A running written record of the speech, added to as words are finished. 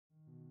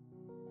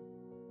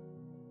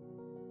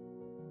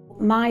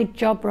My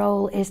job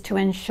role is to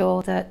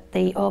ensure that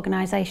the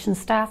organisation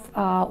staff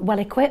are well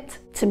equipped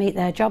to meet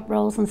their job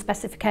roles and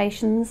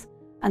specifications,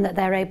 and that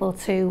they're able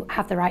to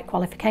have the right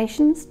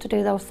qualifications to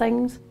do those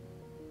things,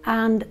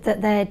 and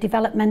that they're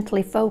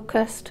developmentally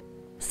focused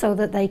so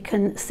that they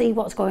can see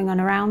what's going on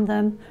around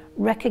them,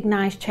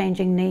 recognise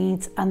changing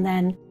needs, and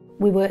then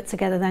we work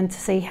together then to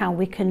see how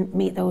we can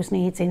meet those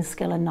needs in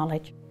skill and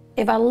knowledge.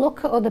 If I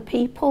look at other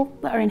people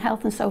that are in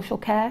health and social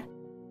care,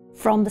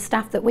 from the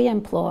staff that we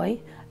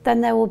employ,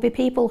 then there will be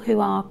people who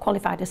are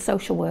qualified as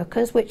social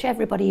workers, which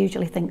everybody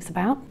usually thinks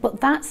about, but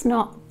that's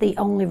not the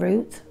only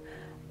route.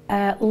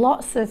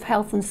 Lots of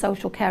health and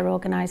social care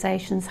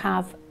organisations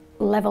have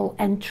level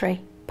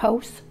entry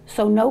posts,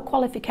 so no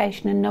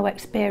qualification and no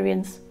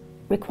experience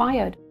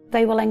required.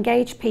 They will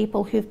engage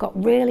people who've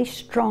got really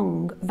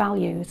strong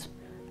values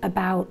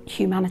about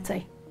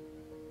humanity,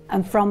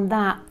 and from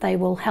that they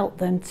will help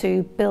them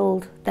to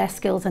build their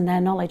skills and their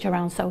knowledge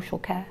around social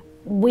care.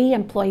 We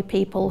employ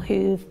people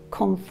who've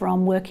come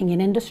from working in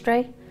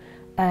industry,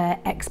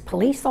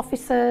 ex-police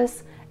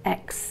officers,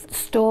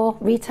 ex-store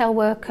retail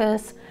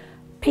workers,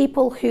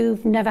 people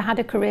who've never had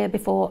a career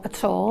before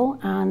at all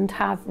and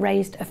have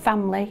raised a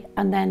family,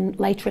 and then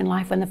later in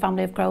life when the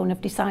family have grown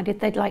have decided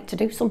they'd like to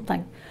do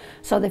something.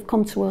 So they've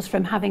come to us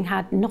from having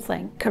had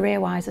nothing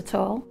career-wise at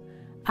all,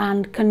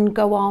 and can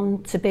go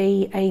on to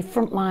be a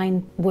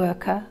frontline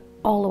worker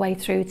all the way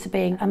through to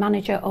being a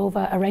manager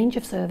over a range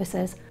of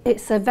services.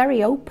 It's a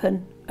very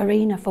open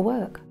arena for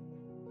work.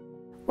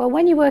 Well,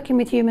 when you're working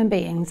with human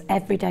beings,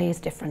 every day is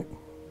different.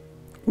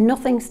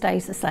 Nothing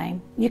stays the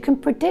same. You can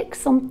predict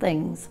some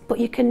things, but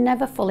you can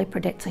never fully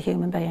predict a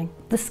human being.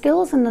 The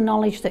skills and the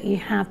knowledge that you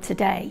have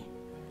today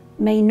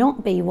may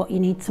not be what you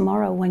need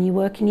tomorrow when you're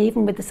working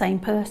even with the same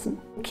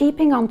person.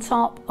 Keeping on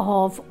top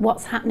of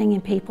what's happening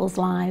in people's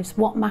lives,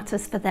 what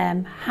matters for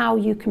them, how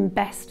you can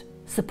best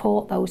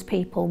support those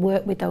people,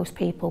 work with those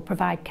people,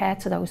 provide care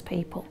to those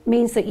people,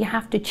 means that you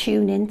have to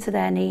tune into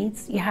their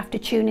needs, you have to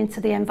tune into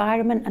the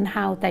environment and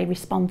how they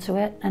respond to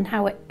it and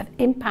how it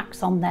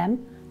impacts on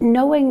them.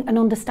 Knowing and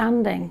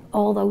understanding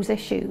all those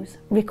issues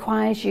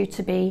requires you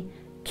to be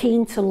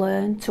keen to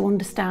learn, to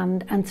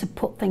understand, and to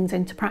put things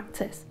into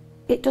practice.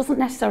 It doesn't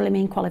necessarily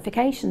mean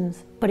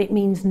qualifications, but it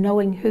means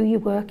knowing who you're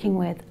working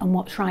with and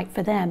what's right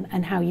for them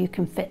and how you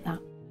can fit that.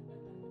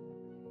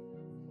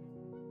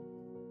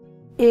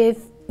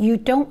 If you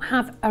don't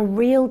have a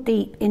real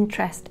deep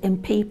interest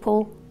in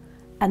people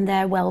and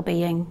their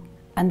well-being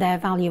and their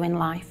value in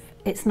life,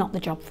 it's not the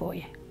job for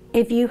you.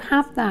 If you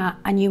have that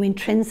and you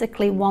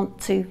intrinsically want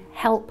to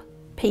help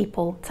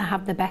people to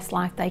have the best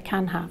life they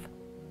can have,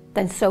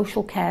 then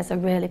social care is a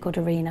really good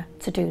arena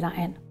to do that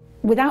in.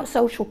 Without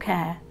social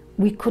care,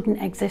 we couldn't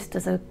exist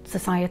as a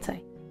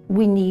society.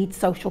 We need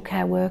social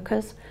care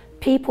workers.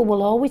 People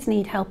will always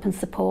need help and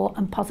support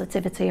and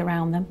positivity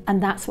around them,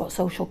 and that's what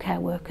social care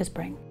workers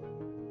bring.